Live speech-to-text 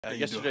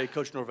Yesterday,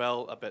 Coach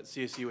Norvell up at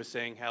CSU was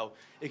saying how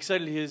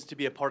excited he is to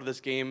be a part of this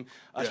game,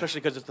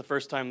 especially because it's the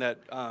first time that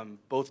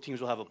both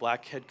teams will have a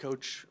black head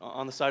coach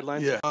on the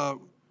sidelines. Yeah.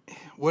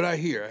 What I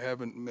hear, I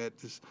haven't met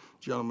this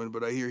gentleman,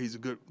 but I hear he's a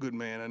good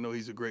man. I know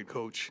he's a great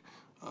coach.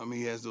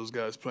 He has those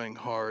guys playing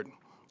hard.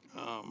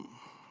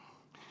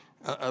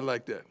 I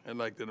like that. I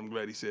like that. I'm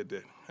glad he said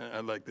that. I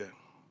like that.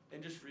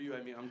 And just for you,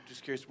 I mean, I'm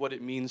just curious what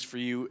it means for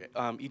you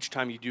each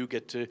time you do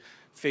get to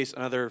face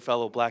another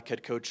fellow black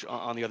head coach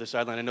on the other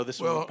sideline. I know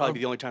this will probably be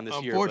the only time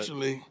this year.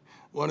 Unfortunately,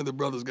 one of the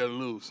brothers got to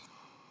lose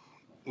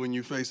when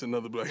you face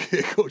another black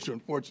head coach,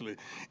 unfortunately,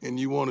 and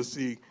you want to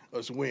see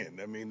us win.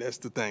 I mean, that's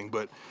the thing.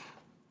 But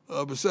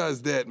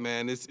besides that,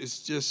 man,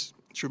 it's just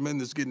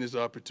tremendous getting this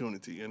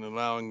opportunity and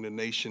allowing the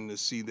nation to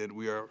see that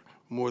we are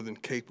more than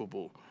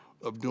capable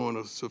of doing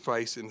a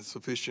suffice and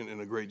sufficient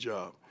and a great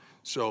job.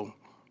 So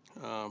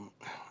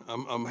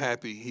I'm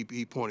happy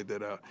he pointed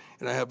that out,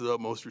 and I have the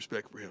utmost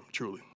respect for him, truly.